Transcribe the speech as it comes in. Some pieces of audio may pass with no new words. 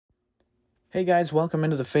Hey guys, welcome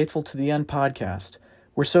into the Faithful to the End podcast.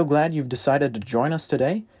 We're so glad you've decided to join us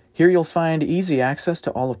today. Here you'll find easy access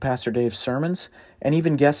to all of Pastor Dave's sermons and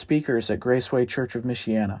even guest speakers at Graceway Church of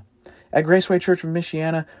Michiana. At Graceway Church of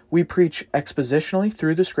Michiana, we preach expositionally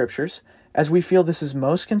through the Scriptures, as we feel this is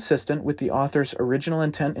most consistent with the author's original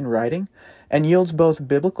intent in writing and yields both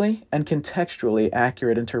biblically and contextually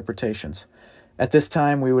accurate interpretations. At this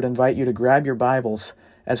time, we would invite you to grab your Bibles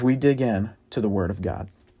as we dig in to the Word of God.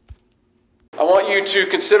 I want you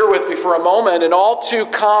to consider with me for a moment an all too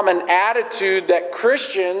common attitude that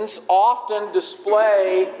Christians often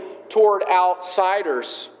display toward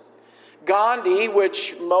outsiders. Gandhi,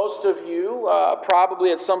 which most of you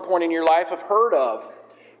probably at some point in your life have heard of,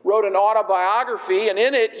 wrote an autobiography, and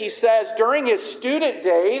in it he says during his student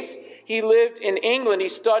days, he lived in England, he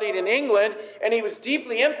studied in England, and he was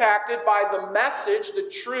deeply impacted by the message,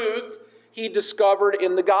 the truth he discovered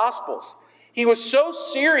in the Gospels. He was so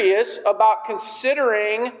serious about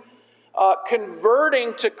considering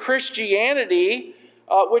converting to Christianity,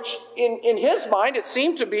 which in his mind it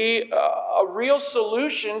seemed to be a real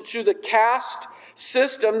solution to the caste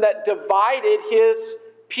system that divided his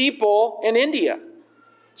people in India.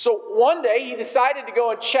 So one day he decided to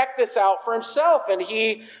go and check this out for himself, and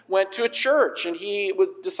he went to a church, and he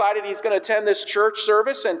decided he's going to attend this church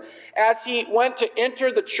service. And as he went to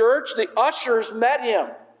enter the church, the ushers met him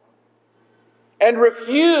and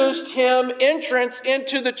refused him entrance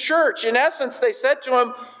into the church. In essence, they said to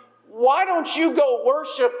him, "Why don't you go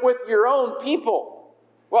worship with your own people?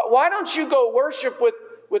 Why don't you go worship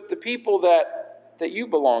with the people that you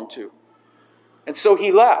belong to?" And so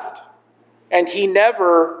he left, and he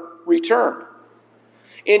never returned.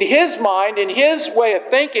 In his mind, in his way of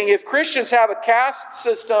thinking, if Christians have a caste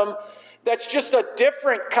system that's just a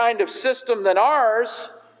different kind of system than ours,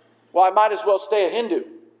 well, I might as well stay a Hindu.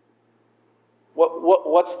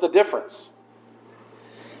 What's the difference?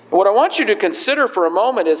 And what I want you to consider for a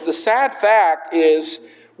moment is the sad fact is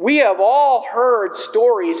we have all heard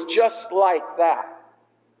stories just like that.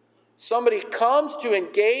 Somebody comes to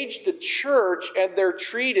engage the church and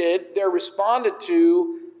they're responded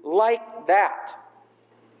to like that.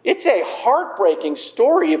 It's a heartbreaking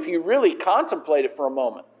story if you really contemplate it for a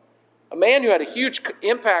moment. A man who had a huge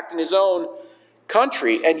impact in his own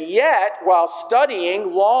country, and yet, while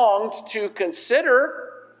studying, longed to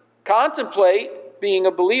contemplate being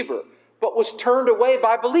a believer, but was turned away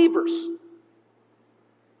by believers.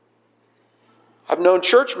 I've known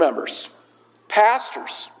church members,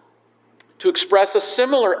 pastors, to express a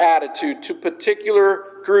similar attitude to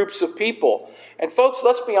particular groups of people. And folks,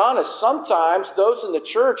 let's be honest, sometimes those in the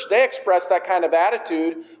church, they express that kind of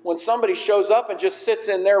attitude when somebody shows up and just sits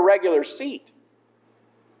in their regular seat.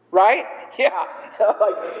 Right? Yeah.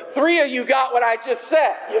 Like, three of you got what I just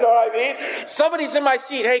said. You know what I mean? Somebody's in my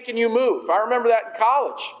seat. Hey, can you move? I remember that in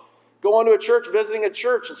college. Going to a church, visiting a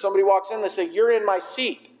church, and somebody walks in and they say, "You're in my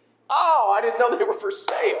seat." Oh, I didn't know they were for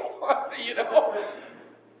sale. You know?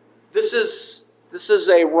 This is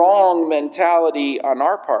a wrong mentality on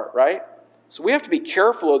our part, right? So we have to be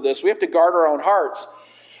careful of this. We have to guard our own hearts.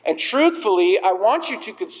 And truthfully, I want you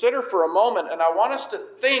to consider for a moment, and I want us to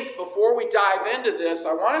think before we dive into this,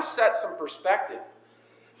 I want to set some perspective.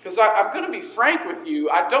 Because I'm going to be frank with you,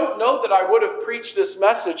 I don't know that I would have preached this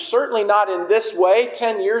message, certainly not in this way,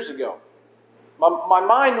 10 years ago. My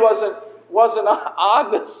mind wasn't on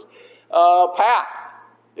this path.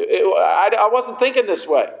 I wasn't thinking this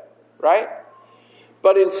way, right?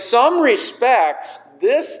 But in some respects,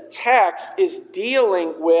 this text is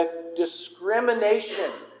dealing with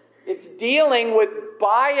discrimination. It's dealing with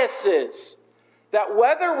biases that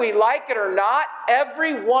whether we like it or not,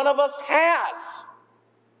 every one of us has.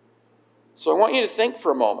 So I want you to think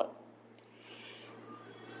for a moment.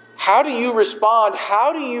 How do you respond?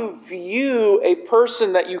 How do you view a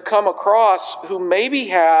person that you come across who maybe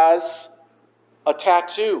has a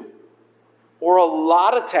tattoo or a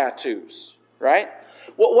lot of tattoos, right?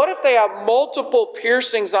 Well, what if they have multiple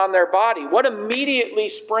piercings on their body? What immediately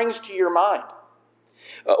springs to your mind?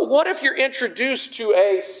 What if you're introduced to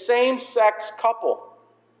a same-sex couple?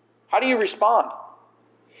 How do you respond?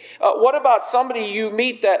 What about somebody you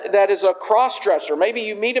meet that is a cross-dresser? Maybe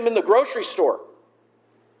you meet him in the grocery store.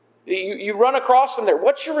 You run across them there.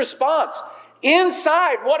 What's your response?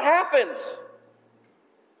 Inside, what happens?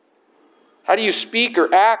 How do you speak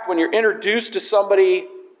or act when you're introduced to somebody,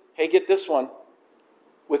 hey, get this one,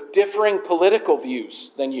 with differing political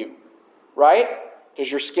views than you, right? Does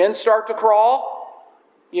your skin start to crawl?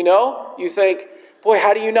 You know, you think, boy,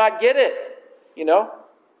 how do you not get it? You know?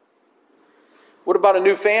 What about a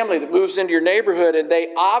new family that moves into your neighborhood and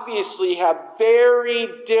they obviously have very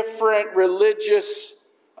different religious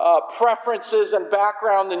preferences and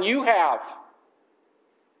background than you have?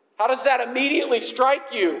 How does that immediately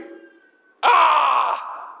strike you?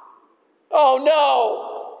 Oh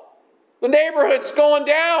no! The neighborhood's going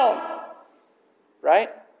down! Right?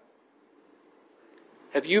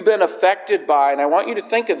 Have you been affected by, and I want you to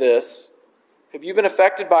think of this, have you been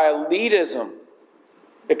affected by elitism,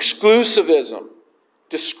 exclusivism,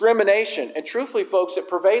 discrimination? And truthfully, folks, it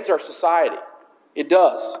pervades our society. It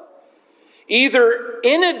does. Either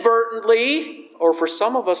inadvertently, or for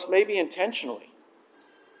some of us, maybe intentionally.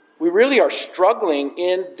 We really are struggling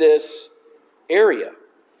in this area.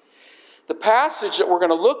 The passage that we're going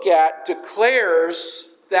to look at declares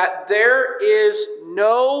that there is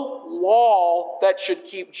no wall that should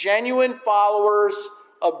keep genuine followers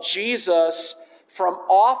of Jesus from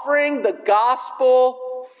offering the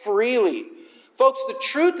gospel freely. Folks, the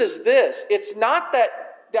truth is this. It's not that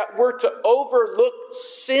we're to overlook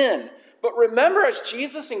sin. But remember, as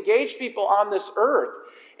Jesus engaged people on this earth,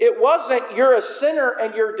 it wasn't you're a sinner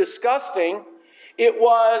and you're disgusting. It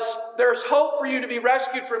was there's hope for you to be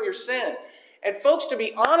rescued from your sin. And folks, to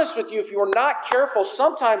be honest with you, if you're not careful,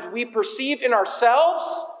 sometimes we perceive in ourselves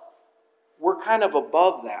we're kind of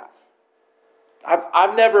above that.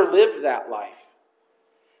 I've never lived that life.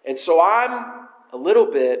 And so I'm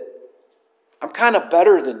kind of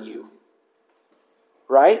better than you.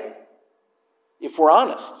 Right? If we're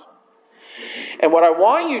honest. And what I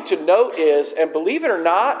want you to note is, and believe it or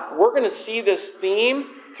not, we're going to see this theme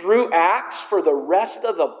through Acts for the rest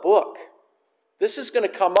of the book. This is going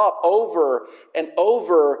to come up over and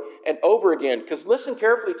over and over again. Because listen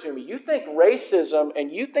carefully to me. You think racism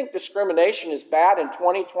and you think discrimination is bad in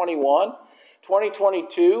 2021,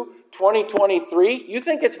 2022, 2023. You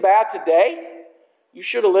think it's bad today? You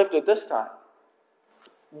should have lived at this time.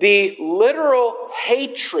 The literal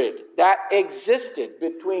hatred that existed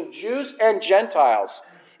between Jews and Gentiles,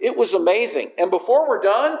 it was amazing. And before we're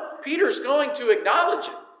done, Peter's going to acknowledge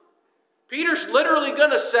it. Peter's literally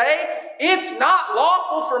going to say, it's not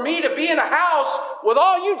lawful for me to be in a house with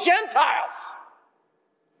all you Gentiles.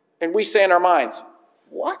 And we say in our minds,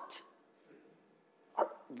 what?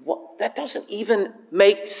 That doesn't even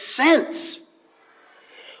make sense.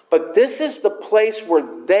 But this is the place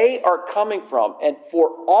where they are coming from. And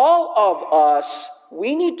for all of us,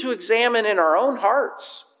 we need to examine in our own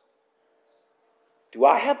hearts. Do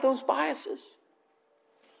I have those biases?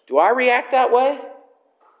 Do I react that way?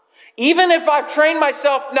 Even if I've trained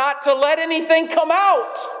myself not to let anything come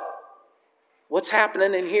out, what's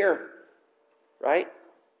happening in here? Right?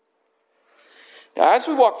 Now, as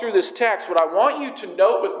we walk through this text, what I want you to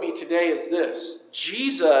note with me today is this.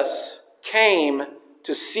 Jesus came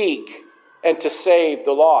to seek and to save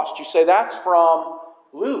the lost. You say, that's from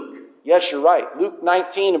Luke. Yes, you're right. Luke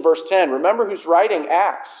 19 and verse 10. Remember who's writing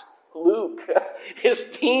Acts? Luke. His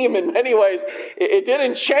theme in many ways, it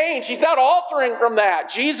didn't change. He's not altering from that.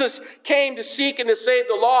 Jesus came to seek and to save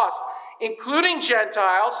the lost, including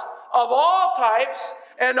Gentiles of all types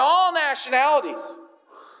and all nationalities.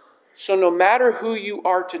 So no matter who you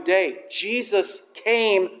are today, Jesus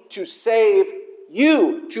came to save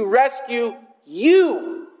you, to rescue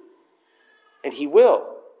you. And he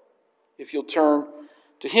will, if you'll turn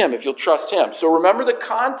to him, if you'll trust him. So remember the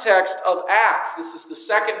context of Acts. This is the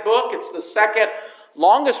second book. It's the second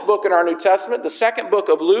longest book in our New Testament, the second book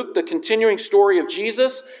of Luke, the continuing story of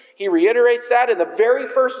Jesus. He reiterates that in the very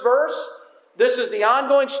first verse. This is the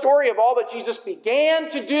ongoing story of all that Jesus began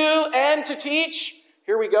to do and to teach.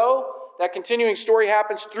 Here we go. That continuing story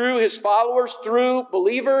happens through his followers, through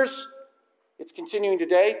believers. It's continuing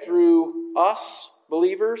today through us,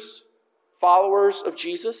 believers, followers of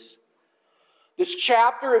Jesus. This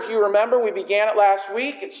chapter, if you remember, we began it last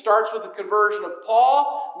week. It starts with the conversion of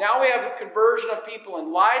Paul. Now we have the conversion of people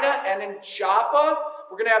in Lydda and in Joppa.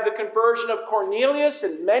 We're going to have the conversion of Cornelius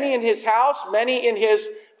and many in his house, many in his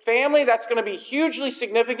family. That's going to be hugely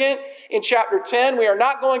significant in chapter 10. We are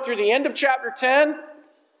not going through the end of chapter 10.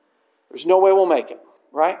 There's no way we'll make it,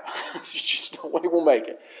 right? There's just no way we'll make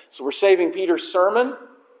it. So we're saving Peter's sermon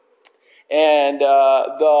and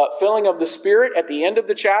the filling of the Spirit at the end of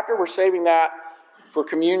the chapter. We're saving that for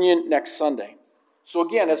communion next Sunday. So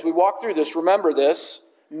again, as we walk through this, remember this,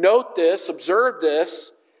 note this, observe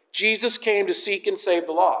this. Jesus came to seek and save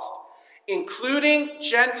the lost, including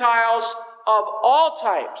Gentiles of all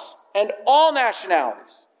types and all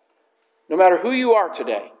nationalities. No matter who you are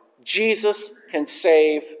today, Jesus can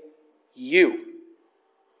save you.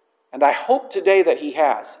 And I hope today that he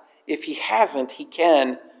has. If he hasn't, he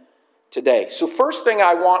can today. So first thing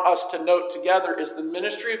I want us to note together is the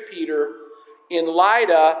ministry of Peter in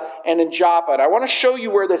Lydda and in Joppa. And I want to show you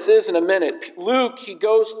where this is in a minute. Luke, he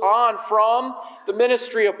goes on from the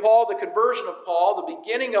ministry of Paul, the conversion of Paul, the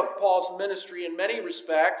beginning of Paul's ministry in many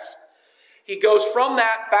respects. He goes from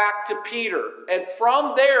that back to Peter. And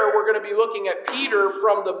from there, we're going to be looking at Peter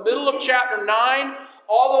from the middle of chapter 9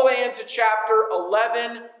 all the way into chapter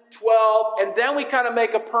 11, 12. And then we kind of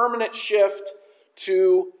make a permanent shift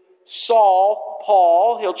to Saul,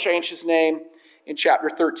 Paul. He'll change his name in chapter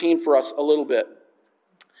 13 for us a little bit.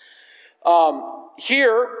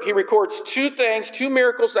 Here, he records two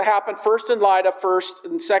miracles that happened first in Lydda, first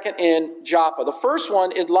and second in Joppa. The first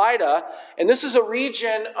one in Lydda, and this is a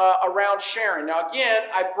region around Sharon. Now again,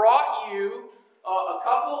 I brought you a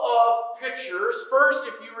couple of pictures. First,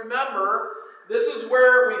 if you remember, this is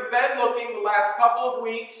where we've been looking the last couple of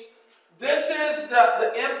weeks. This is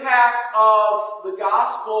the impact of the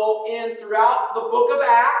gospel throughout the book of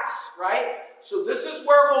Acts, right? So this is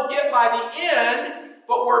where we'll get by the end.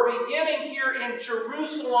 But we're beginning here in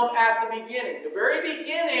Jerusalem at the beginning. The very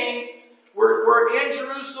beginning, we're in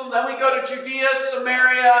Jerusalem, then we go to Judaea,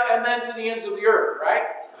 Samaria, and then to the ends of the earth, right?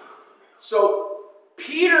 So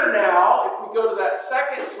Peter now, if we go to that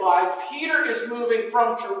second slide, Peter is moving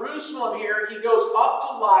from Jerusalem here. He goes up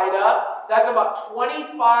to Lydda. That's about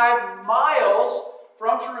 25 miles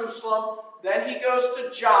from Jerusalem. Then he goes to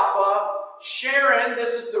Joppa. Sharon,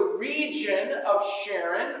 this is the region of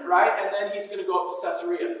Sharon, right? And then he's going to go up to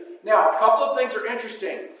Caesarea. Now, a couple of things are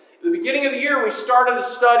interesting. At the beginning of the year, we started a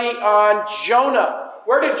study on Jonah.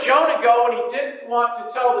 Where did Jonah go when he didn't want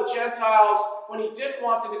to tell the Gentiles, when he didn't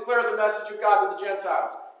want to declare the message of God to the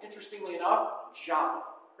Gentiles? Interestingly enough, Joppa,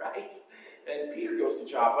 right? And Peter goes to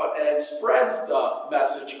Joppa and spreads the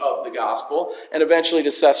message of the gospel, and eventually to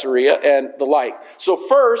Caesarea and the like. So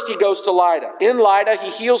first, he goes to Lydda. In Lydda, he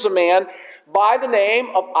heals a man by the name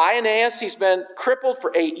of Aeneas. He's been crippled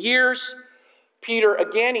for 8 years. Peter,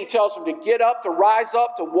 again, he tells him to get up, to rise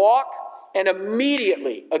up, to walk. And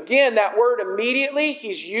immediately, again, that word immediately,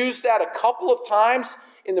 he's used that a couple of times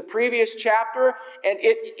in the previous chapter. And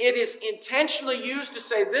it is intentionally used to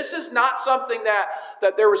say this is not something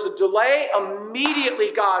that there was a delay.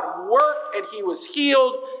 Immediately God worked and he was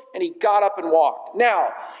healed and he got up and walked. Now,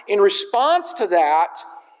 in response to that,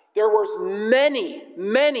 there was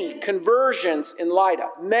many conversions in Lydda.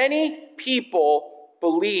 Many people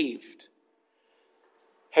believed.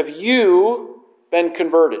 Have you been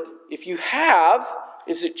converted? If you have,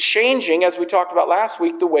 is it changing, as we talked about last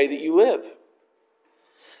week, the way that you live?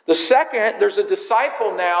 The second, there's a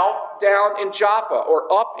disciple now down in Joppa,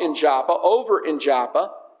 or up in Joppa, over in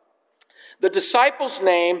Joppa. The disciple's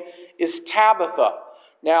name is Tabitha.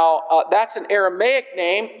 Now, that's an Aramaic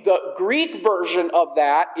name. The Greek version of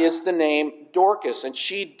that is the name Dorcas, and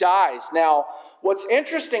she dies. Now, what's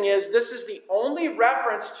interesting is this is the only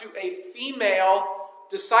reference to a female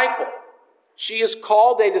disciple. She is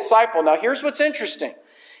called a disciple. Now, here's what's interesting.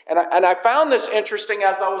 And I found this interesting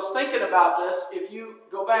as I was thinking about this. If you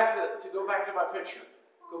go back to my picture.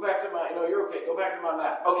 Go back to my, no, you're okay. Go back to my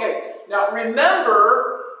map. Okay, now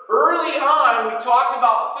remember, early on, we talked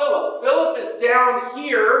about Philip. Philip is down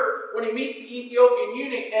here when he meets the Ethiopian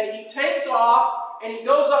eunuch, and he takes off, and he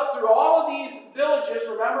goes up through all of these villages,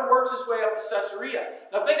 remember, works his way up to Caesarea.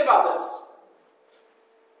 Now think about this.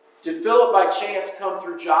 Did Philip by chance come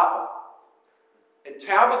through Joppa? And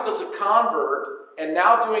Tabitha's a convert, and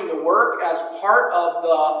now doing the work as part of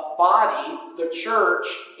the body, the church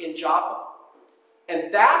in Joppa.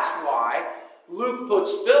 And that's why Luke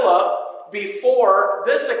puts Philip before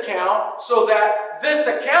this account, so that this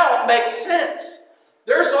account makes sense.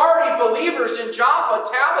 There's already believers in Joppa.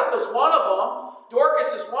 Tabitha's one of them.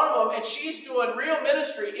 Dorcas is one of them. And she's doing real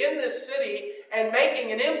ministry in this city and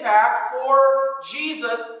making an impact for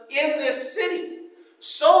Jesus in this city.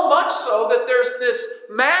 So much so that there's this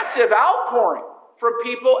massive outpouring from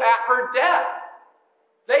people at her death.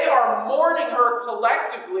 They are mourning her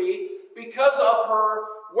collectively because of her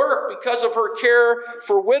work, because of her care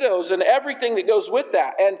for widows and everything that goes with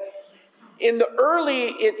that. And in the early,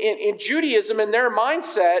 in Judaism, in their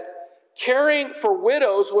mindset, caring for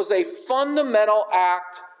widows was a fundamental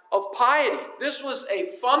act of piety. This was a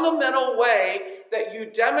fundamental way that you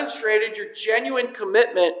demonstrated your genuine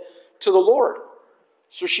commitment to the Lord.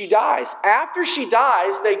 So she dies. After she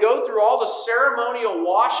dies, they go through all the ceremonial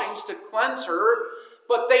washings to cleanse her,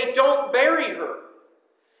 but they don't bury her.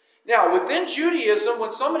 Now, within Judaism,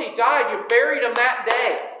 when somebody died, you buried them that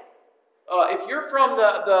day. If you're from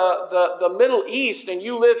the Middle East and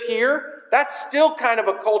you live here, that's still kind of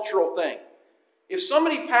a cultural thing. If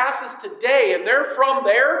somebody passes today and they're from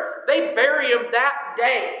there, they bury them that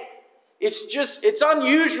day. It's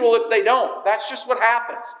unusual if they don't. That's just what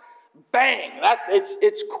happens. Bang!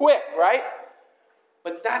 It's quick, right?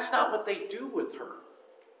 But that's not what they do with her.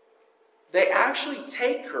 They actually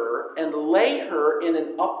take her and lay her in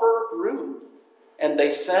an upper room. And they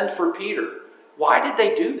send for Peter. Why did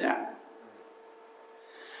they do that?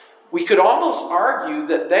 We could almost argue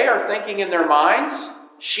that they are thinking in their minds,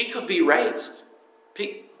 she could be raised.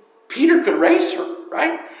 Peter could raise her,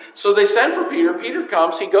 right? So they send for Peter. Peter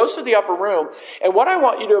comes. He goes to the upper room. And what I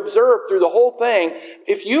want you to observe through the whole thing,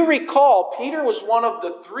 if you recall, Peter was one of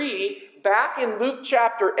the three back in Luke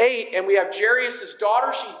chapter 8, and we have Jairus'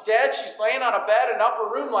 daughter. She's dead. She's laying on a bed in an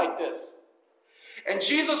upper room like this. And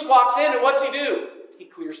Jesus walks in, and what's he do? He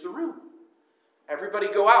clears the room. Everybody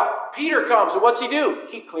go out. Peter comes, and what's he do?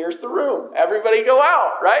 He clears the room. Everybody go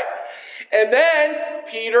out, right? And then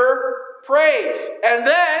Peter prays. And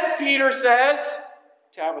then Peter says,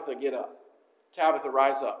 Tabitha, get up. Tabitha,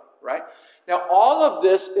 rise up, right? Now, all of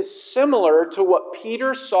this is similar to what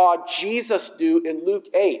Peter saw Jesus do in Luke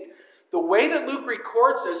 8. The way that Luke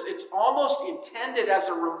records this, it's almost intended as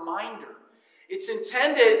a reminder. It's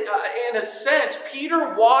intended, in a sense,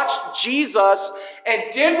 Peter watched Jesus and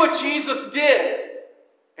did what Jesus did.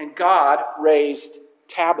 And God raised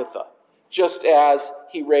Tabitha, just as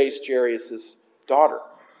he raised Jairus' daughter.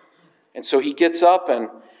 And so he gets up and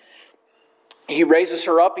he raises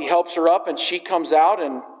her up, he helps her up, and she comes out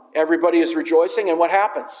and everybody is rejoicing. And what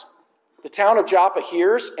happens? The town of Joppa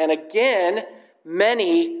hears, and again,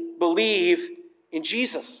 many believe in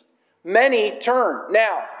Jesus. Many turn.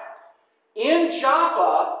 Now, in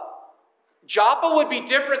Joppa would be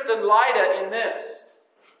different than Lydda in this.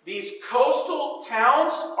 These coastal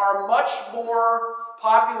towns are much more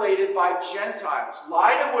populated by Gentiles.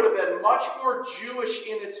 Lydda would have been much more Jewish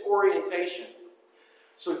in its orientation.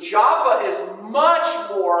 So Joppa is much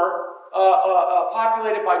more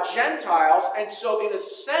populated by Gentiles. And so in a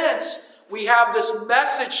sense, we have this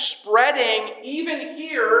message spreading even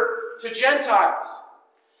here to Gentiles.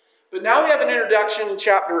 But now we have an introduction in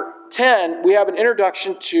chapter 10. We have an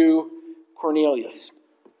introduction to Cornelius.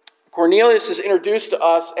 Cornelius is introduced to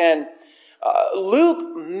us, and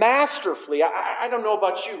Luke masterfully, I don't know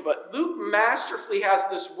about you, but Luke masterfully has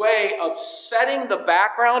this way of setting the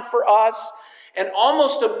background for us, and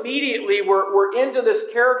almost immediately we're into this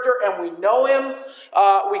character and we know him.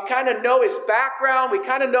 We kind of know his background. We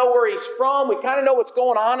kind of know where he's from. We kind of know what's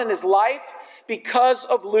going on in his life because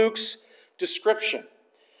of Luke's description.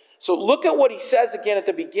 So look at what he says again at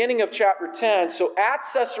the beginning of chapter 10. So at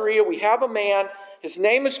Caesarea, we have a man. His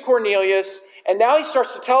name is Cornelius. And now he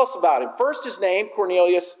starts to tell us about him. First his name,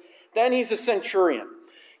 Cornelius. Then he's a centurion.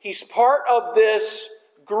 He's part of this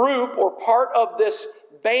group or part of this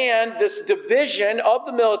band, this division of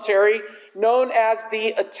the military known as the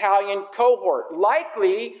Italian cohort.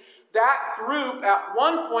 Likely, that group at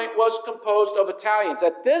one point was composed of Italians.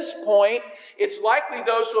 At this point, it's likely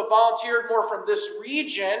those who have volunteered more from this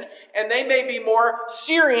region, and they may be more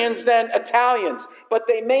Syrians than Italians, but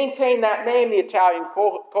they maintain that name, the Italian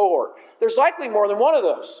cohort. There's likely more than one of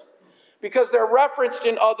those, because they're referenced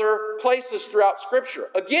in other places throughout Scripture.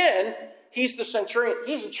 Again, he's the centurion.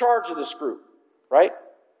 He's in charge of this group, right?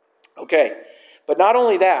 Okay. But not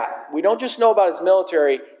only that, we don't just know about his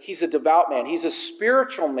military. He's a devout man. He's a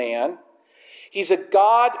spiritual man. He's a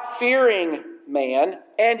God-fearing man.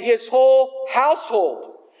 And his whole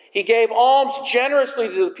household. He gave alms generously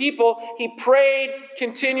to the people. He prayed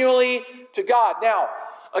continually to God. Now,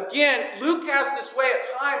 again, Luke has this way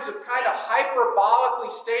at times of kind of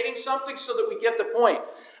hyperbolically stating something so that we get the point.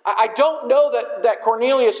 I don't know that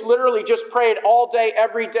Cornelius literally just prayed all day,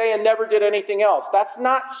 every day, and never did anything else. That's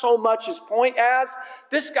not so much his point as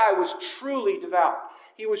this guy was truly devout.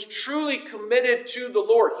 He was truly committed to the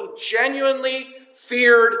Lord. He genuinely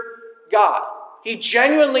feared God. He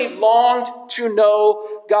genuinely longed to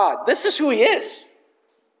know God. This is who he is.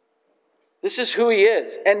 This is who he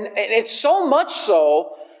is. And it's so much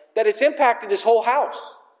so that it's impacted his whole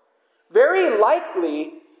house. Very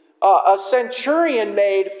likely, a centurion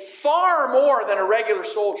made far more than a regular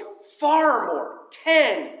soldier. Far more.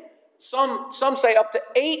 10, some say up to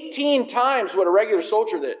 18 times what a regular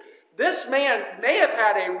soldier did. This man may have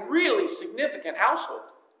had a really significant household.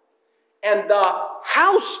 And the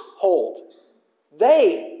household,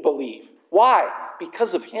 they believe. Why?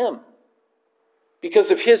 Because of him.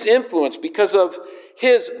 Because of his influence. Because of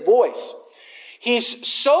his voice. He's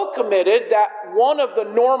so committed that one of the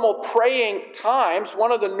normal praying times,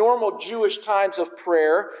 one of the normal Jewish times of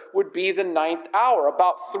prayer would be the 9th hour,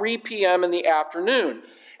 about 3 p.m. in the afternoon.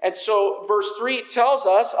 And so verse 3 tells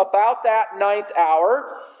us about that 9th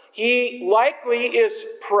hour. He likely is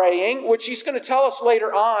praying, which he's going to tell us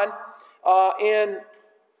later on in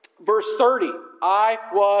Verse 30, I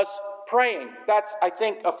was praying. That's, I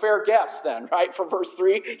think, a fair guess then, right? For verse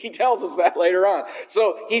 3, he tells us that later on.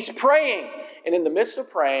 So he's praying, and in the midst of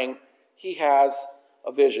praying, he has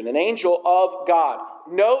a vision, an angel of God.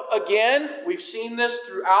 Note again, we've seen this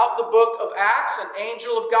throughout the book of Acts, an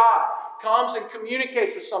angel of God comes and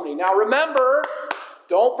communicates with somebody. Now remember,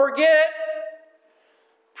 don't forget,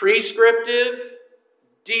 prescriptive,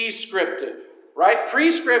 descriptive, right?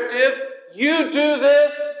 Prescriptive, you do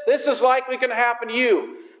this, this is likely going to happen to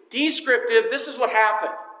you. Descriptive, this is what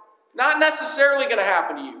happened. Not necessarily going to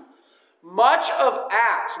happen to you. Much of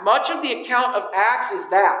Acts, much of the account of Acts is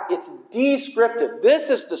that. It's descriptive.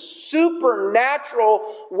 This is the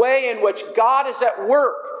supernatural way in which God is at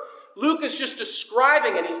work. Luke is just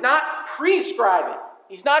describing it. He's not prescribing.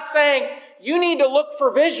 He's not saying, you need to look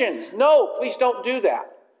for visions. No, please don't do that.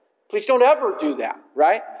 Please don't ever do that,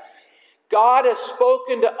 right? God has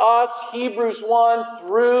spoken to us, Hebrews 1,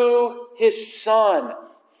 through His Son,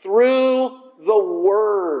 through the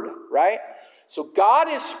Word, right? So God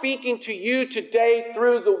is speaking to you today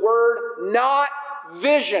through the Word, not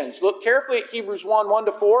visions. Look carefully at Hebrews 1,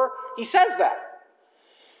 1-4. He says that.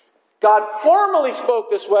 God formerly spoke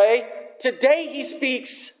this way. Today He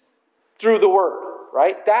speaks through the Word,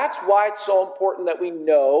 right? That's why it's so important that we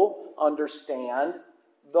know, understand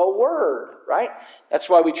the Word, right? That's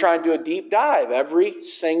why we try and do a deep dive every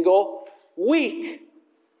single week.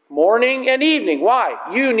 Morning and evening. Why?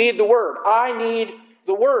 You need the Word. I need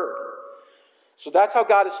the Word. So that's how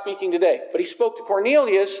God is speaking today. But He spoke to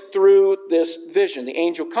Cornelius through this vision. The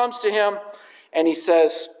angel comes to him and he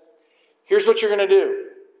says, here's what you're going to do.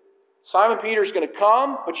 Simon Peter's going to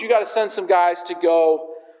come, but you got to send some guys to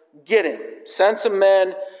go get him. Send some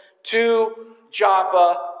men to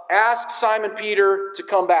Joppa. Ask Simon Peter to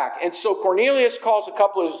come back. And so Cornelius calls a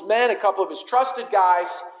couple of his men, a couple of his trusted guys,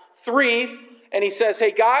 3, and he says,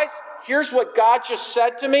 hey guys, here's what God just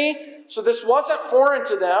said to me. So this wasn't foreign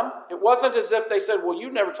to them. It wasn't as if they said, well,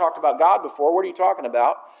 you've never talked about God before. What are you talking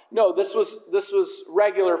about? No, this was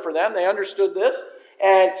regular for them. They understood this.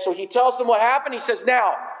 And so he tells them what happened. He says,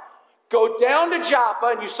 now, go down to Joppa,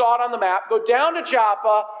 and you saw it on the map. Go down to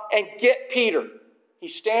Joppa and get Peter.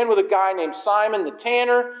 He's staying with a guy named Simon the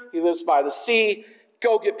tanner. He lives by the sea.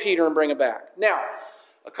 Go get Peter and bring him back. Now,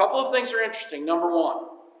 a couple of things are interesting. Number one,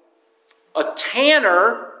 a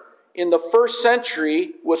tanner in the first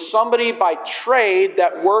century was somebody by trade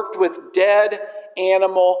that worked with dead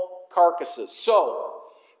animal carcasses. So,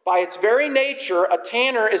 by its very nature, a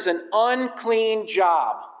tanner is an unclean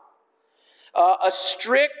job. A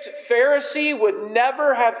strict Pharisee would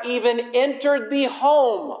never have even entered the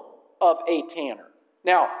home of a tanner.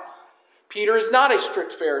 Now, Peter is not a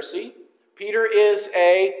strict Pharisee. Peter is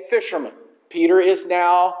a fisherman. Peter is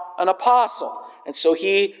now an apostle. And so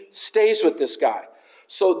he stays with this guy.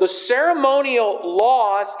 So the ceremonial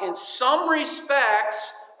laws, in some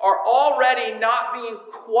respects, are already not being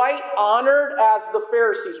quite honored as the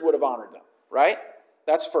Pharisees would have honored them, right?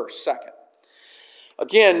 That's first. Second,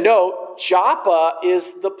 again, note, Joppa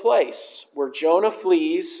is the place where Jonah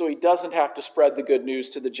flees so he doesn't have to spread the good news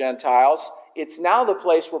to the Gentiles. It's now the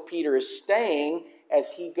place where Peter is staying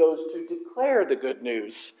as he goes to declare the good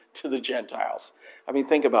news to the Gentiles. I mean,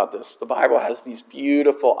 think about this. The Bible has these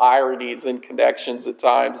beautiful ironies and connections at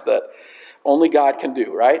times that only God can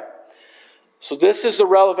do, right? So this is the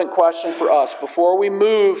relevant question for us. Before we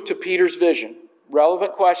move to Peter's vision,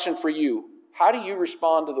 relevant question for you. How do you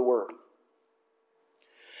respond to the Word?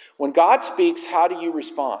 When God speaks, how do you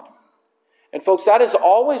respond? And folks, that is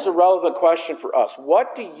always a relevant question for us.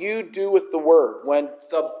 What do you do with the Word? When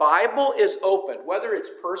the Bible is open, whether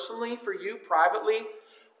it's personally for you, privately,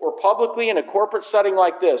 or publicly in a corporate setting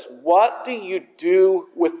like this, what do you do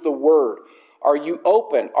with the Word? Are you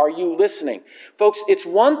open? Are you listening? Folks, it's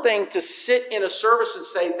one thing to sit in a service and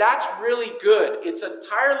say, that's really good. It's an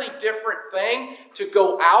entirely different thing to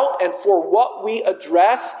go out and for what we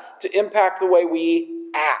address to impact the way we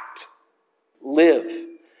act, live.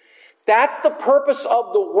 That's the purpose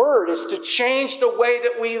of the Word, is to change the way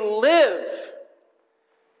that we live.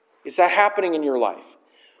 Is that happening in your life?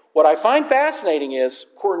 What I find fascinating is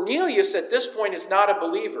Cornelius at this point is not a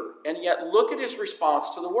believer, and yet look at his response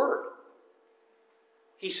to the Word.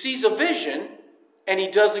 He sees a vision, and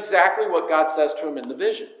he does exactly what God says to him in the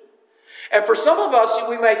vision. And for some of us,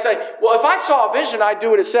 we might say, well, if I saw a vision, I'd do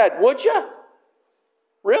what it said. Would you?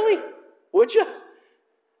 Really? Would you?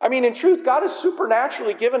 I mean, in truth, God has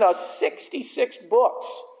supernaturally given us 66 books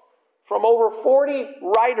from over 40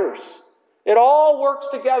 writers. It all works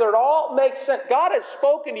together. It all makes sense. God has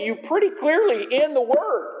spoken to you pretty clearly in the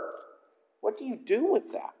Word. What do you do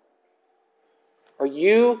with that? Are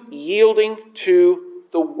you yielding to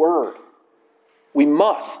the Word. We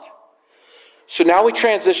must. So now we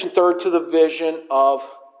transition third to the vision of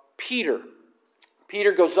Peter.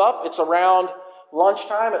 Peter goes up. It's around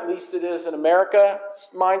lunchtime, at least it is in America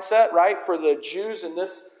mindset, right? For the Jews in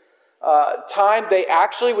this time, they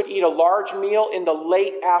actually would eat a large meal in the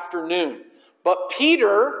late afternoon. But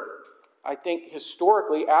Peter, I think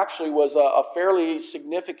historically, actually was a fairly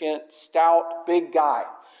significant, stout, big guy.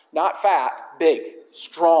 Not fat, big,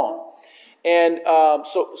 strong. And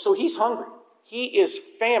so he's hungry. He is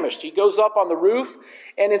famished. He goes up on the roof,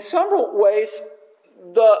 and in several ways,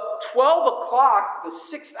 the 12 o'clock, the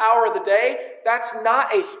 6th hour of the day, that's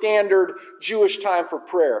not a standard Jewish time for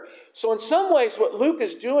prayer. So in some ways, what Luke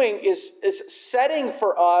is doing is setting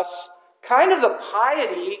for us kind of the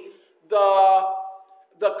piety,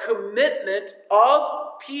 the commitment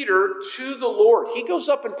of Peter to the Lord. He goes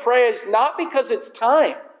up and prays not because it's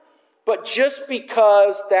time, but just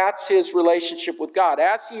because that's his relationship with God.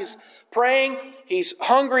 As he's praying, he's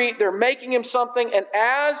hungry, they're making him something, and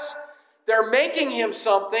as they're making him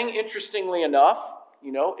something, interestingly enough,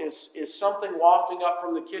 is something wafting up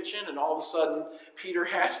from the kitchen, and all of a sudden, Peter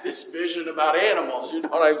has this vision about animals. You know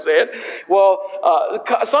what I'm saying? Well,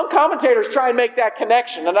 some commentators try and make that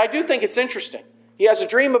connection, and I do think it's interesting. He has a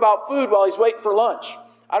dream about food while he's waiting for lunch.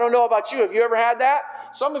 I don't know about you. Have you ever had that?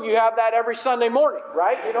 Some of you have that every Sunday morning,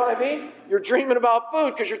 right? You know what I mean? You're dreaming about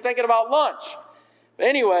food because you're thinking about lunch. But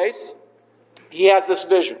anyways, he has this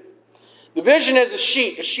vision. The vision is a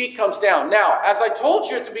sheet. A sheet comes down. Now, as I told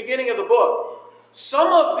you at the beginning of the book, some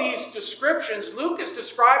of these descriptions, Luke is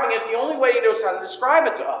describing it the only way he knows how to describe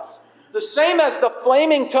it to us. The same as the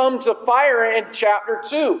flaming tongues of fire in chapter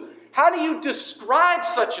 2. How do you describe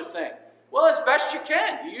such a thing? Well, as best you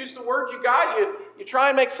can. You use the words you got. You try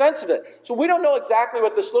and make sense of it. So we don't know exactly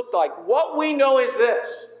what this looked like. What we know is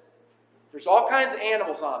this. There's all kinds of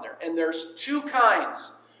animals on there. And there's two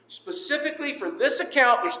kinds. Specifically for this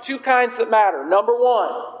account, there's two kinds that matter. Number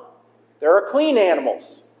one, there are clean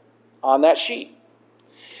animals on that sheet.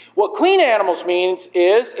 What clean animals means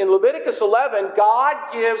is, in Leviticus 11, God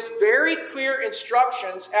gives very clear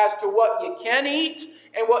instructions as to what you can eat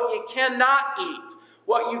and what you cannot eat.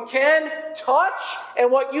 What you can touch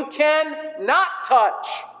and what you can not touch,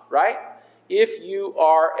 right? If you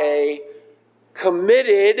are a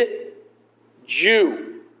committed Jew.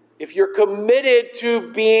 If you're committed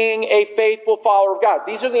to being a faithful follower of God.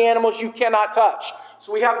 These are the animals you cannot touch.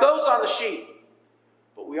 So we have those on the sheet.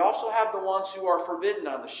 But we also have the ones who are forbidden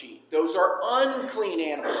on the sheet. Those are unclean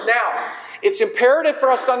animals. Now, it's imperative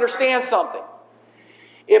for us to understand something.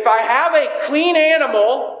 If I have a clean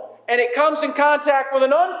animal and it comes in contact with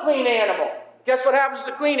an unclean animal, guess what happens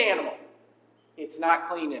to the clean animal? It's not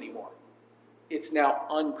clean anymore. It's now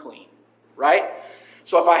unclean, right?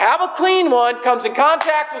 So if I have a clean one, comes in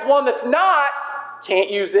contact with one that's not, can't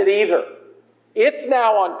use it either. It's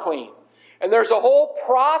now unclean. And there's a whole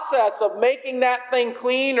process of making that thing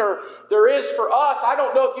clean, or there is for us. I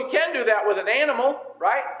don't know if you can do that with an animal,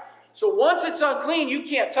 right? So once it's unclean, you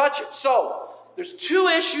can't touch it. So there's two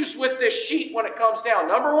issues with this sheet when it comes down.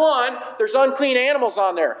 Number one, there's unclean animals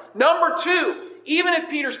on there. Number two, even if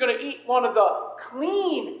Peter's going to eat one of the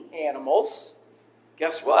clean animals,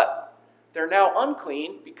 guess what? They're now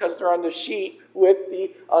unclean because they're on the sheet with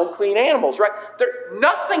the unclean animals, right? There's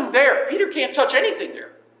nothing there. Peter can't touch anything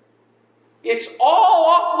there. It's all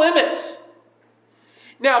off limits.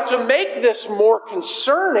 Now, to make this more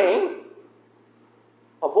concerning,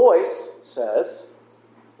 a voice says,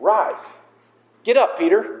 "Rise, get up,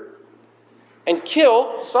 Peter, and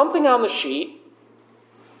kill something on the sheet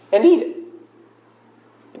and eat it."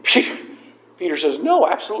 And Peter says, "No,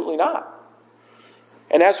 absolutely not."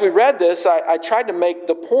 And as we read this, I tried to make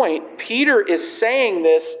the point, Peter is saying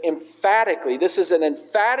this emphatically. This is an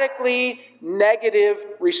emphatically negative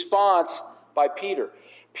response by Peter.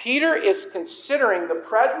 Peter is considering the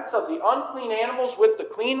presence of the unclean animals with the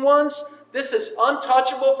clean ones. This is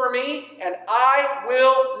untouchable for me, and I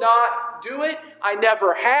will not do it. I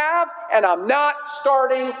never have, and I'm not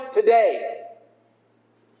starting today.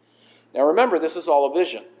 Now remember, this is all a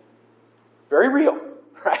vision. Very real,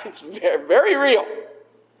 right? It's very, very real.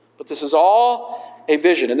 But this is all a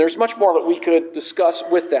vision. And there's much more that we could discuss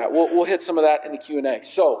with that. We'll hit some of that in the Q&A.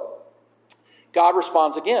 So, God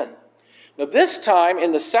responds again. Now this time,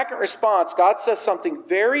 in the second response, God says something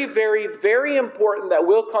very, very, very important that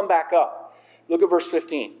will come back up. Look at verse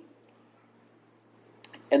 15.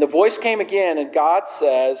 And the voice came again, and God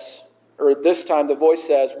says, or this time the voice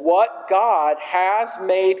says, "What God has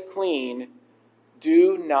made clean,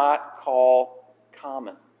 do not call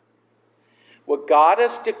common." What God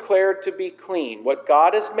has declared to be clean, what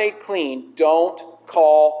God has made clean, don't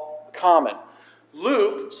call common.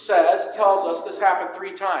 Luke tells us this happened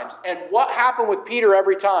 3 times. And what happened with Peter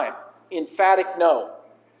every time? Emphatic no.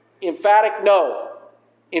 Emphatic no.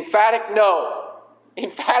 Emphatic no.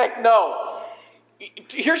 Emphatic no.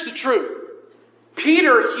 Here's the truth.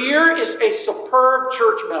 Peter here is a superb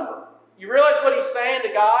church member. You realize what he's saying to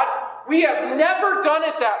God? We have never done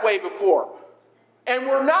it that way before. And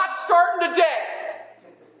we're not starting today.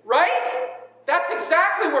 Right? That's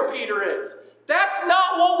exactly where Peter is. That's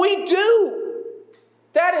not what we do.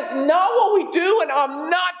 That is not what we do, and I'm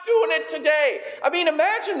not doing it today. I mean,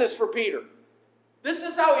 imagine this for Peter. This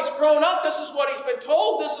is how he's grown up. This is what he's been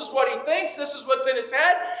told. This is what he thinks. This is what's in his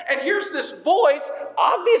head. And here's this voice,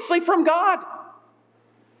 obviously from God.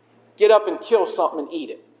 Get up and kill something and eat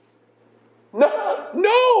it. No,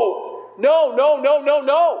 no, no, no, no, no,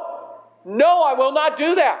 no. No, I will not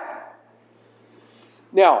do that.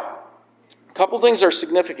 Now, a couple things are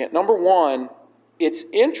significant. Number one, it's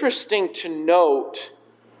interesting to note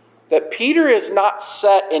that Peter is not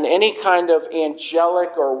set in any kind of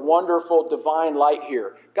angelic or wonderful divine light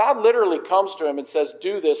here. God literally comes to him and says,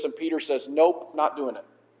 do this, and Peter says, nope, not doing it.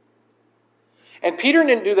 And Peter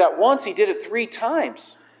didn't do that once, he did it 3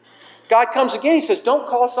 times. God comes again, he says, don't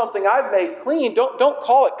call something I've made clean, don't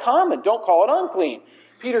call it common, don't call it unclean.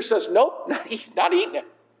 Peter says, nope, not eating it.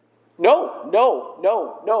 No, no,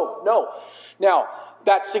 no, no, no. Now,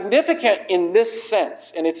 that's significant in this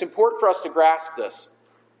sense, and it's important for us to grasp this.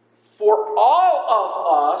 For all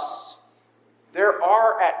of us, there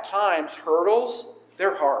are at times hurdles.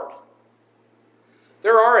 They're hard.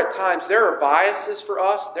 There are biases for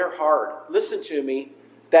us. They're hard. Listen to me.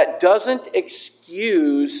 That doesn't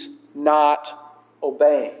excuse not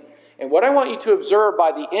obeying. And what I want you to observe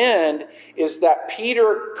by the end is that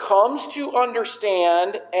Peter comes to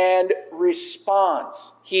understand and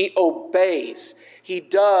responds. He obeys. He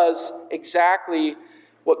does exactly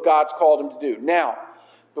what God's called him to do. Now,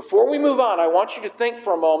 before we move on, I want you to think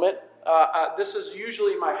for a moment. This is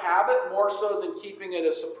usually my habit, more so than keeping it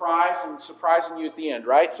a surprise and surprising you at the end,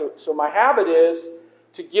 right? So my habit is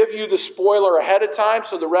to give you the spoiler ahead of time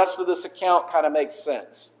so the rest of this account kind of makes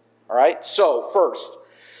sense. All right? So, first,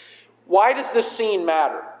 why does this scene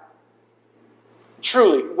matter?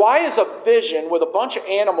 Truly, why is a vision with a bunch of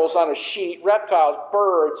animals on a sheet, reptiles,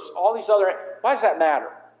 birds, all these other... Why does that matter?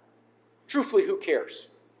 Truthfully, who cares?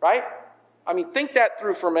 Right? I mean, think that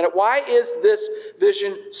through for a minute. Why is this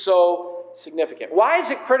vision so significant? Why is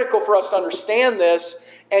it critical for us to understand this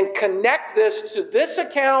and connect this to this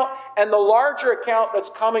account and the larger account that's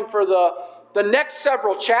coming for the next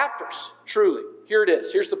several chapters? Truly, here it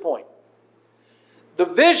is. Here's the point. The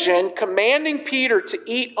vision commanding Peter to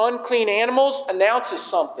eat unclean animals announces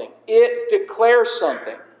something. It declares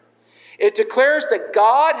something. It declares that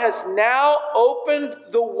God has now opened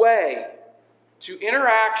the way to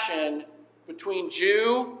interaction between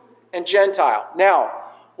Jew and Gentile. Now,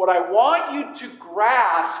 what I want you to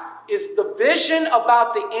grasp is the vision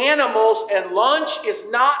about the animals and lunch is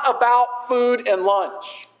not about food and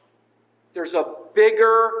lunch. There's a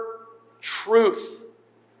bigger truth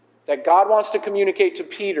that God wants to communicate to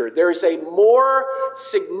Peter. There is a more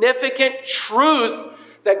significant truth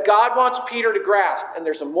that God wants Peter to grasp. And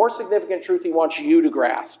there's a more significant truth he wants you to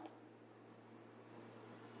grasp.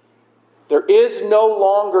 There is no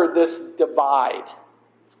longer this divide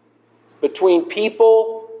between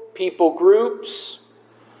people groups.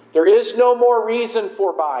 There is no more reason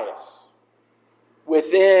for bias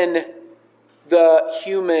within the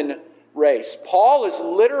human race. Paul is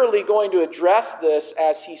literally going to address this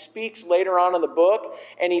as he speaks later on in the book,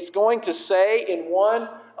 and he's going to say in one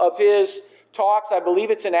of his talks, I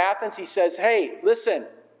believe it's in Athens, he says, hey, listen,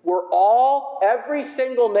 every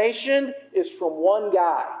single nation is from one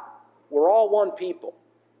guy. We're all one people.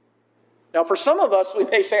 Now, for some of us, we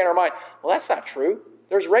may say in our mind, well, that's not true.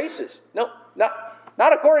 There's races. No,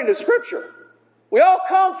 not according to Scripture. We all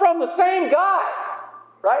come from the same guy,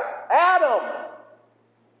 right? Adam.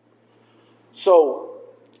 So,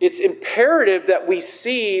 it's imperative that we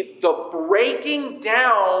see the breaking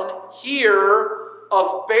down here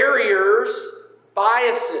of barriers,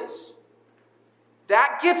 biases.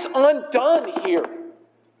 That gets undone here.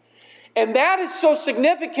 And that is so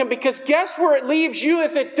significant because guess where it leaves you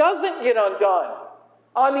if it doesn't get undone?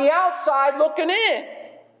 On the outside looking in.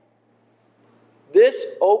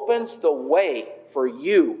 This opens the way for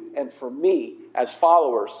you and for me as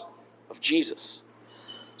followers of Jesus.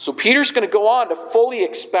 So Peter's going to go on to fully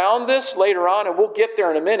expound this later on, and we'll get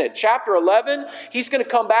there in a minute. Chapter 11, he's going to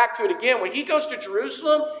come back to it again. When he goes to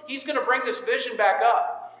Jerusalem, he's going to bring this vision back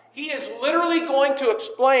up. He is literally going to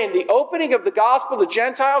explain the opening of the gospel to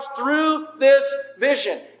Gentiles through this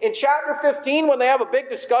vision. In chapter 15, when they have a big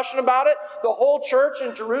discussion about it, the whole church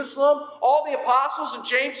in Jerusalem, all the apostles, and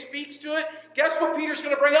James speaks to it, guess what Peter's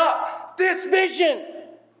going to bring up? This vision.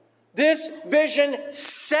 This vision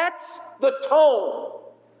sets the tone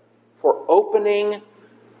for opening,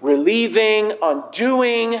 relieving,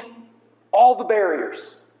 undoing all the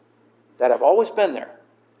barriers that have always been there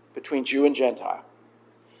between Jew and Gentile.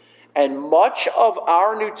 And much of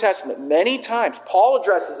our New Testament, many times, Paul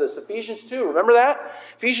addresses this, Ephesians 2, remember that?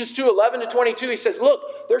 Ephesians 2, 11 to 22, he says,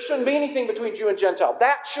 look, there shouldn't be anything between Jew and Gentile.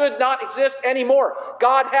 That should not exist anymore.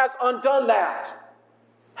 God has undone that.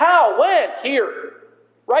 How? When? Here.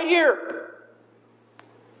 Right here.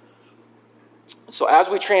 So as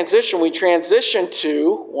we transition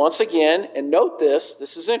to, once again, and note this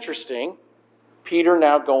is interesting, Peter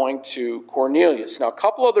now going to Cornelius. Now, a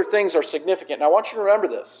couple other things are significant, and I want you to remember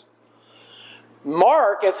this.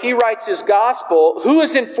 Mark, as he writes his gospel, who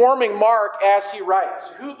is informing Mark as he writes?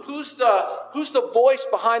 Who's the voice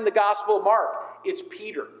behind the gospel of Mark? It's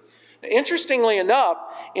Peter. Now, interestingly enough,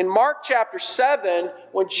 in Mark chapter 7,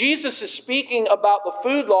 when Jesus is speaking about the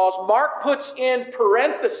food laws, Mark puts in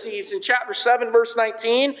parentheses in chapter 7, verse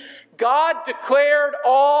 19, God declared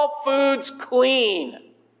all foods clean.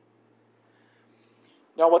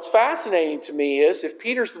 Now, what's fascinating to me is if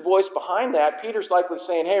Peter's the voice behind that, Peter's likely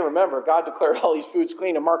saying, hey, remember, God declared all these foods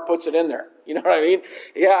clean, and Mark puts it in there. You know what I mean?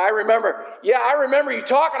 Yeah, I remember you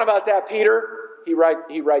talking about that, Peter. He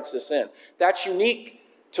writes this in. That's unique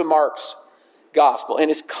to Mark's gospel. And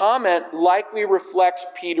his comment likely reflects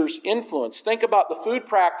Peter's influence. Think about the food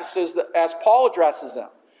practices as Paul addresses them.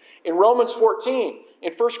 In Romans 14,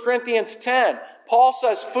 in 1 Corinthians 10, Paul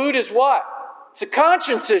says food is what? It's a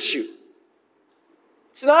conscience issue.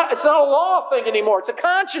 It's not a law thing anymore. It's a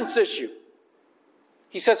conscience issue.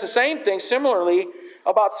 He says the same thing similarly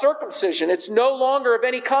about circumcision. It's no longer of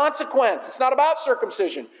any consequence. It's not about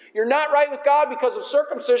circumcision. You're not right with God because of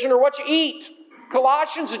circumcision or what you eat.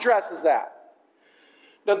 Colossians addresses that.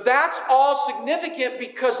 Now that's all significant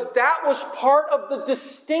because that was part of the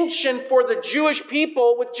distinction for the Jewish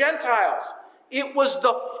people with Gentiles. It was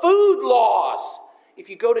the food laws. If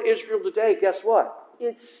you go to Israel today, guess what?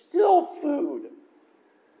 It's still food.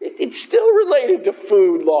 It's still related to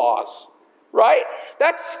food laws, right?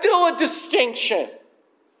 That's still a distinction.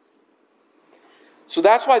 So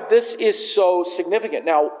that's why this is so significant.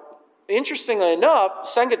 Now, interestingly enough,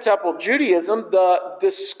 Second Temple Judaism, the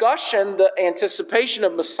discussion, the anticipation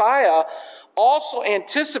of Messiah also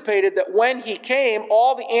anticipated that when he came,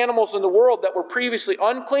 all the animals in the world that were previously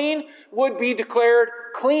unclean would be declared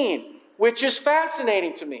clean, which is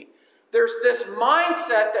fascinating to me. There's this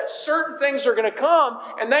mindset that certain things are going to come,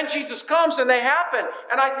 and then Jesus comes and they happen.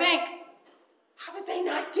 And I think, how did they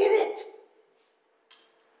not get it?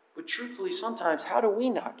 But truthfully, sometimes, how do we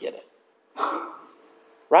not get it?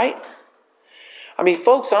 Right? I mean,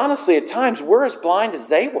 folks, honestly, at times, we're as blind as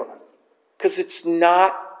they were. Because it's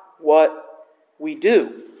not what we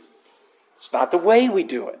do. It's not the way we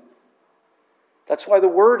do it. That's why the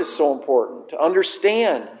Word is so important, to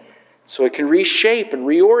understand, so it can reshape and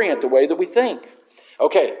reorient the way that we think.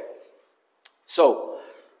 Okay, so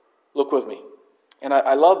look with me. And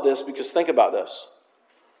I love this because think about this.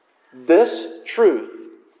 This truth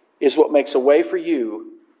is what makes a way for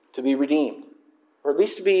you to be redeemed, or at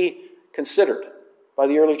least to be considered by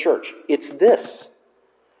the early church. It's this.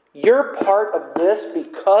 You're part of this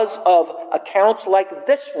because of accounts like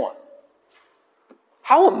this one.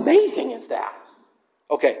 How amazing is that?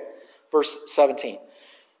 Okay, verse 17.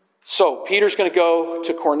 So Peter's going to go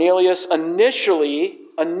to Cornelius initially,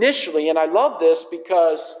 and I love this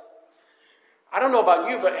because I don't know about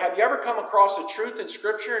you, but have you ever come across a truth in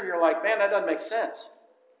Scripture and you're like, man, that doesn't make sense.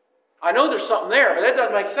 I know there's something there, but that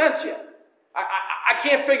doesn't make sense yet. I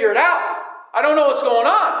can't figure it out. I don't know what's going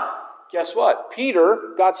on. Guess what?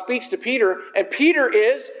 Peter, God speaks to Peter, and Peter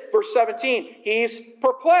is, verse 17, he's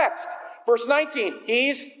perplexed. Verse 19,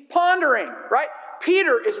 he's pondering, right?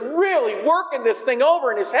 Peter is really working this thing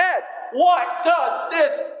over in his head. What does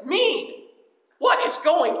this mean? What is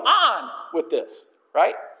going on with this,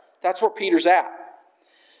 right? That's where Peter's at.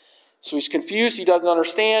 So he's confused, he doesn't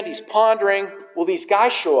understand, he's pondering. Well, these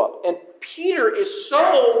guys show up, and Peter is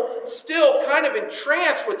so still kind of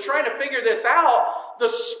entranced with trying to figure this out. The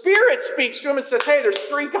Spirit speaks to him and says, hey, there's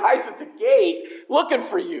 3 guys at the gate looking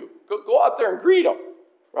for you. Go out there and greet them,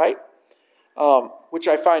 right? which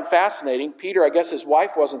I find fascinating. Peter, I guess his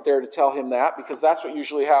wife wasn't there to tell him that, because that's what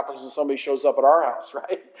usually happens when somebody shows up at our house,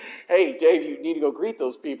 right? Hey, Dave, you need to go greet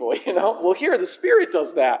those people, Well, here, the Spirit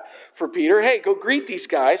does that for Peter. Hey, go greet these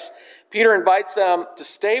guys. Peter invites them to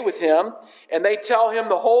stay with him, and they tell him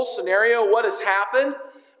the whole scenario, what has happened,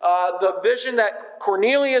 the vision that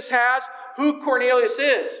Cornelius has, who Cornelius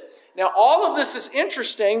is. Now, all of this is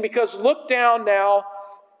interesting because look down now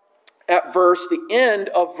at the end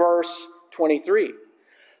of verse 23.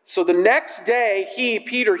 So the next day,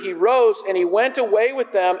 Peter, he rose and he went away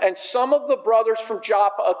with them, and some of the brothers from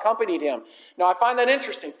Joppa accompanied him. Now, I find that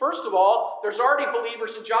interesting. First of all, there's already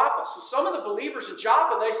believers in Joppa. So some of the believers in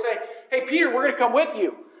Joppa, they say, hey, Peter, we're going to come with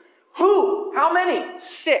you. Who? How many?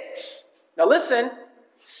 6. Now listen,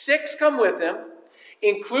 6 come with him,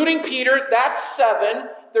 including Peter. That's 7.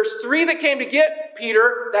 There's 3 that came to get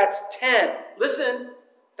Peter. That's 10. Listen,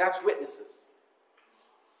 that's witnesses.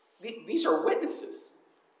 These are witnesses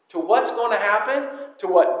to what's going to happen, to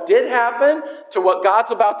what did happen, to what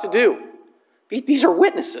God's about to do. These are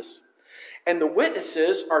witnesses. And the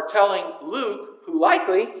witnesses are telling Luke, who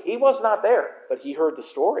likely, he was not there, but he heard the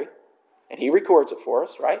story. And he records it for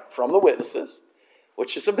us, right? From the witnesses,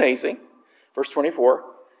 which is amazing. Verse 24.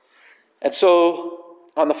 And so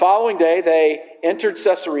on the following day, they entered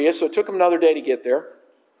Caesarea, so it took them another day to get there.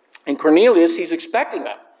 And Cornelius, he's expecting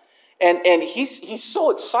them. And he's so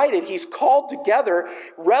excited. He's called together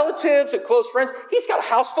relatives and close friends. He's got a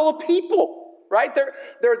house full of people, right? They're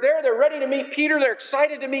there. They're ready to meet Peter. They're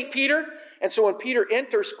excited to meet Peter. And so when Peter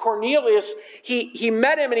enters, Cornelius, he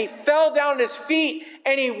met him and he fell down at his feet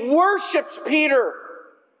and he worships Peter.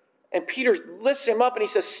 And Peter lifts him up and he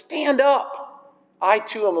says, stand up. I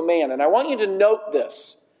too am a man. And I want you to note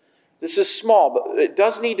this. This is small, but it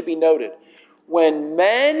does need to be noted. When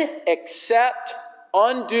men accept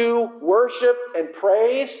undue worship and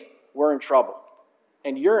praise, we're in trouble.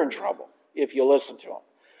 And you're in trouble if you listen to him.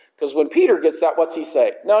 Because when Peter gets that, what's he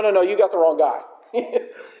say? No, you got the wrong guy.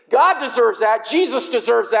 God deserves that. Jesus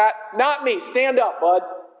deserves that. Not me. Stand up, bud.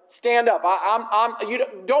 Stand up. You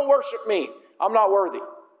don't worship me. I'm not worthy.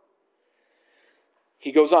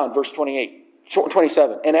 He goes on, verse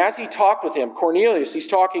 27. And as he talked with him, Cornelius, he's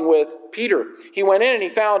talking with Peter. He went in and he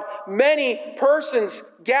found many persons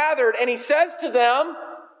gathered, and he says to them,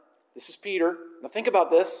 this is Peter. Now think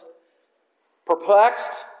about this. Perplexed,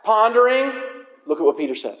 pondering. Look at what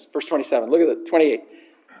Peter says. Verse 27. Look at the 28.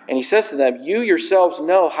 And he says to them, you yourselves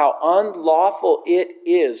know how unlawful it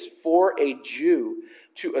is for a Jew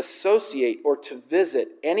to associate or to visit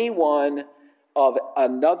anyone of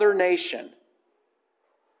another nation.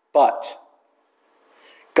 But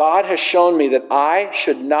God has shown me that I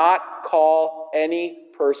should not call any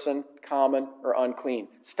person common or unclean.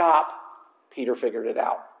 Stop. Peter figured it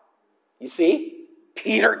out. You see?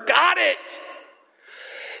 Peter got it.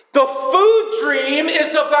 The food dream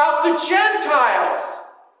is about the Gentiles.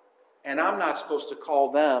 And I'm not supposed to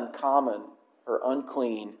call them common or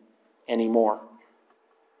unclean anymore.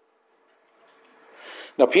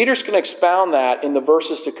 Now, Peter's going to expound that in the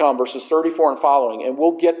verses to come, verses 34 and following, and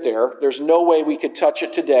we'll get there. There's no way we could touch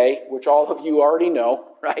it today, which all of you already know,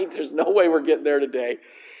 right? There's no way we're getting there today.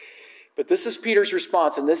 But this is Peter's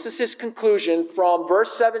response, and this is his conclusion from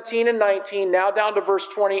verse 17 and 19, now down to verse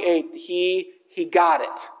 28. He got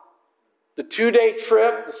it. The 2-day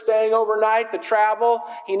trip, the staying overnight, the travel,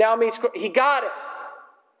 he got it.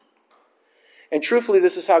 And truthfully,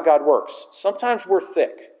 this is how God works. Sometimes we're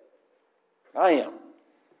thick. I am.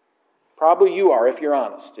 Probably you are, if you're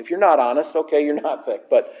honest. If you're not honest, okay, you're not thick.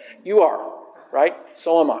 But you are, right?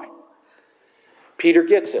 So am I. Peter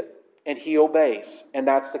gets it, and he obeys. And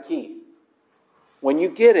that's the key. When you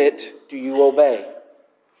get it, do you obey?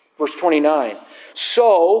 Verse 29.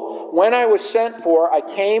 So, when I was sent for, I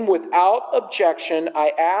came without objection.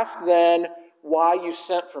 I asked then why you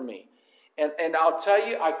sent for me. And I'll tell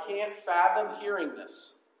you, I can't fathom hearing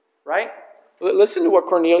this. Right? Listen to what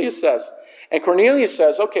Cornelius says. And Cornelius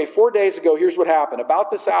says, okay, 4 days ago, here's what happened.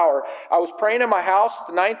 About this hour, I was praying in my house at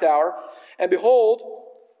the 9th hour, and behold,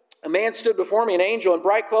 a man stood before me, an angel in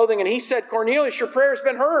bright clothing, and he said, Cornelius, your prayer has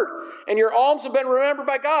been heard, and your alms have been remembered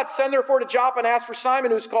by God. Send therefore to Joppa and ask for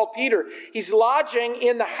Simon, who's called Peter. He's lodging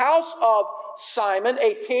in the house of Simon,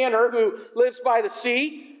 a tanner who lives by the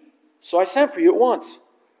sea. So I sent for you at once.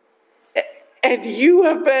 And you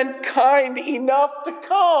have been kind enough to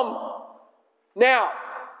come. Now,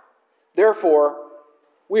 therefore,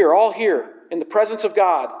 we are all here in the presence of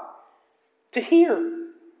God to hear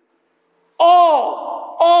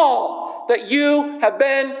all that you have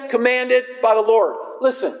been commanded by the Lord.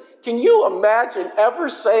 Listen, can you imagine ever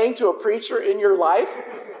saying to a preacher in your life,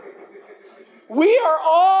 we are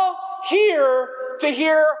all here to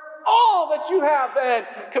hear all that you have been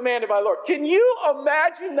commanded by the Lord. Can you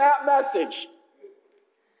imagine that message?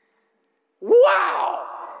 Wow!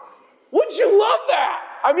 Wouldn't you love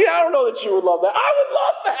that? I mean, I don't know that you would love that. I would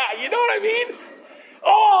love that. You know what I mean?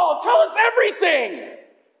 Oh, tell us everything.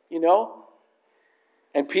 You know?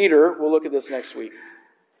 And Peter, we'll look at this next week.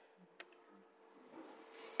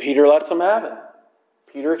 Peter lets them have it.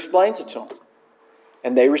 Peter explains it to them.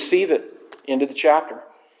 And they receive it into the chapter.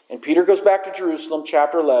 And Peter goes back to Jerusalem,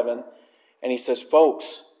 chapter 11, and he says,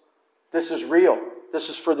 folks, this is real. This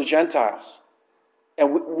is for the Gentiles.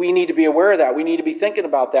 And we need to be aware of that. We need to be thinking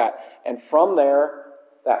about that. And from there,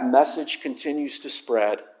 that message continues to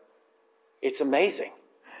spread. It's amazing.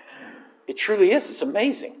 It truly is. It's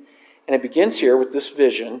amazing. And it begins here with this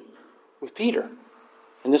vision with Peter.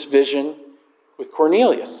 And this vision with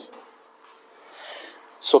Cornelius.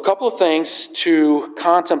 So a couple of things to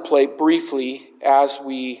contemplate briefly as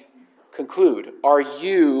we conclude. Are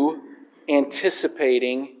you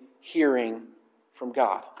anticipating hearing from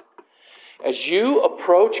God? As you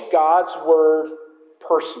approach God's word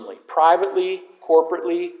personally, privately,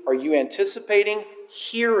 corporately, are you anticipating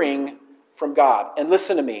hearing from God? And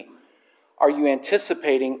listen to me. Are you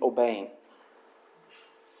anticipating obeying?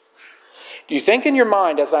 Do you think in your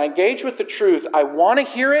mind, as I engage with the truth, I want to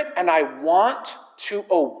hear it and I want to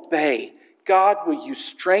obey? God, will you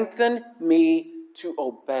strengthen me to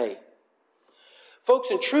obey? Folks,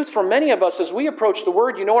 in truth, for many of us, as we approach the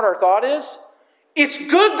word, you know what our thought is? It's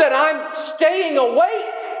good that I'm staying awake.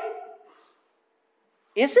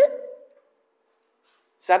 Is it?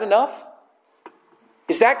 Is that enough?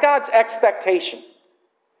 Is that God's expectation?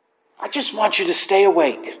 I just want you to stay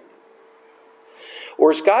awake.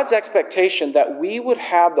 Or is God's expectation that we would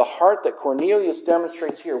have the heart that Cornelius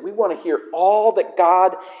demonstrates here? We want to hear all that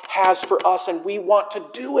God has for us, and we want to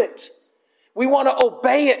do it. We want to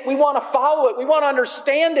obey it. We want to follow it. We want to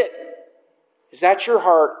understand it. Is that your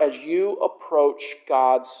heart as you approach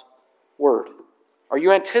God's word? Are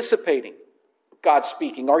you anticipating God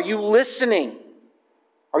speaking? Are you listening?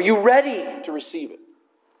 Are you ready to receive it?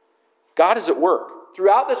 God is at work.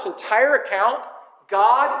 Throughout this entire account,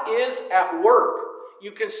 God is at work.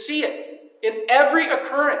 You can see it in every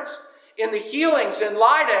occurrence. In the healings in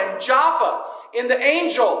Lydda and Joppa, in the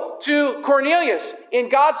angel to Cornelius, in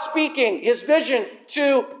God speaking his vision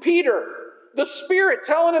to Peter, the Spirit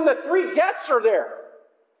telling him that 3 guests are there.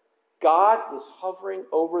 God is hovering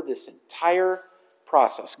over this entire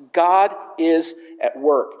process. God is at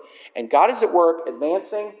work. And God is at work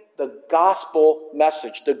advancing the gospel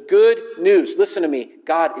message, the good news. Listen to me.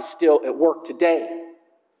 God is still at work today.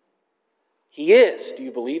 He is. Do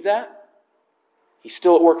you believe that? He's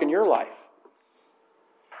still at work in your life.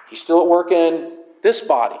 He's still at work in this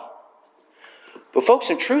body. But folks,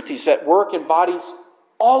 in truth, he's at work in bodies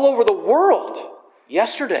all over the world.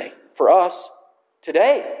 Yesterday for us.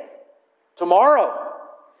 Today. Tomorrow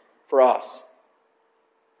for us.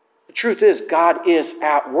 The truth is, God is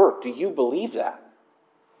at work. Do you believe that?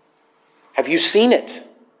 Have you seen it?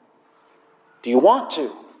 Do you want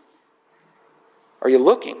to? Are you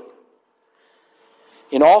looking?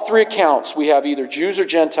 In all 3 accounts, we have either Jews or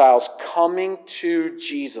Gentiles coming to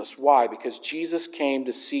Jesus. Why? Because Jesus came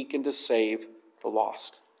to seek and to save the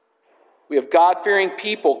lost. We have God-fearing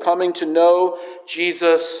people coming to know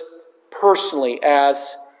Jesus personally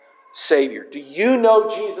as Savior. Do you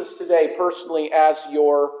know Jesus today personally as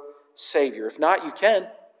your Savior? If not, you can.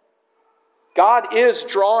 God is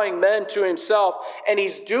drawing men to himself, and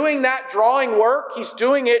he's doing that drawing work. He's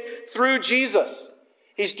doing it through Jesus.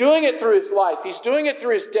 He's doing it through his life. He's doing it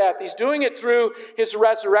through his death. He's doing it through his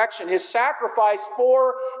resurrection, his sacrifice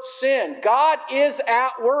for sin. God is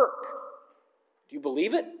at work. Do you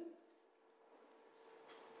believe it?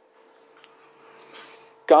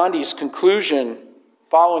 Gandhi's conclusion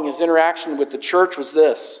following his interaction with the church was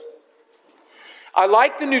this: I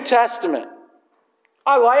like the New Testament.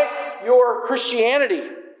 I like your Christianity.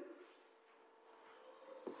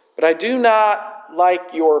 But I do not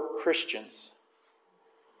like your Christians.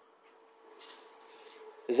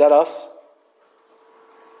 Is that us?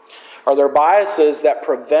 Are there biases that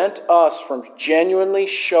prevent us from genuinely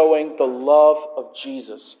showing the love of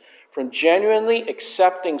Jesus? From genuinely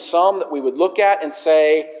accepting some that we would look at and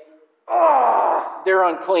say, they're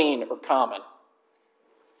unclean or common.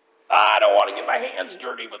 I don't want to get my hands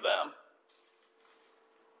dirty with them.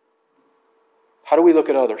 How do we look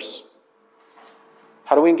at others?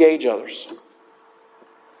 How do we engage others?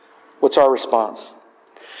 What's our response?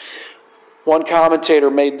 One commentator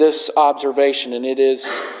made this observation, and it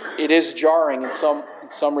is jarring in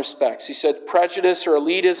some respects. He said, prejudice or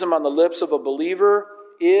elitism on the lips of a believer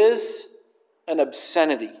is an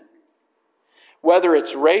obscenity. whether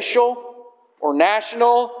it's racial or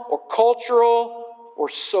national or cultural or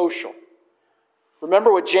social.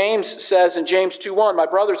 Remember what James says in James 2:1, my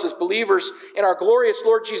brothers, as believers in our glorious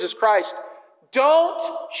Lord Jesus Christ,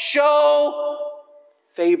 don't show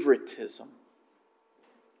favoritism.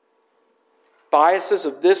 Biases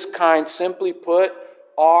of this kind, simply put,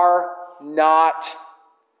 are not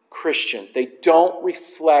Christian. They don't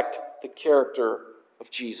reflect the character of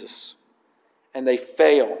Jesus. And they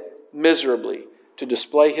fail miserably to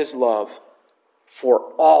display his love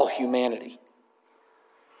for all humanity.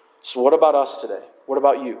 So what about us today? What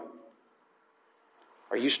about you?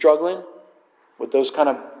 Are you struggling with those kind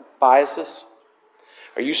of biases?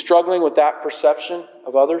 Are you struggling with that perception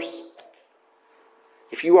of others?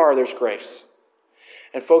 If you are, there's grace.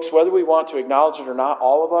 And folks, whether we want to acknowledge it or not,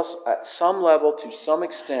 all of us, at some level, to some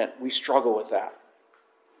extent, we struggle with that.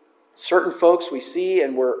 Certain folks we see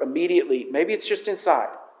and we're immediately, maybe it's just inside,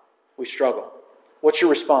 we struggle. What's your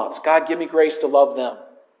response? God, give me grace to love them.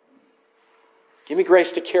 Give me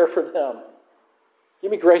grace to care for them.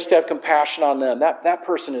 Give me grace to have compassion on them. That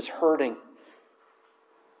person is hurting.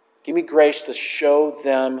 Give me grace to show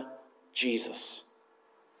them Jesus.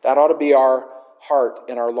 That ought to be our heart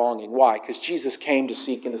and our longing. Why? Because Jesus came to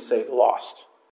seek and to save the lost.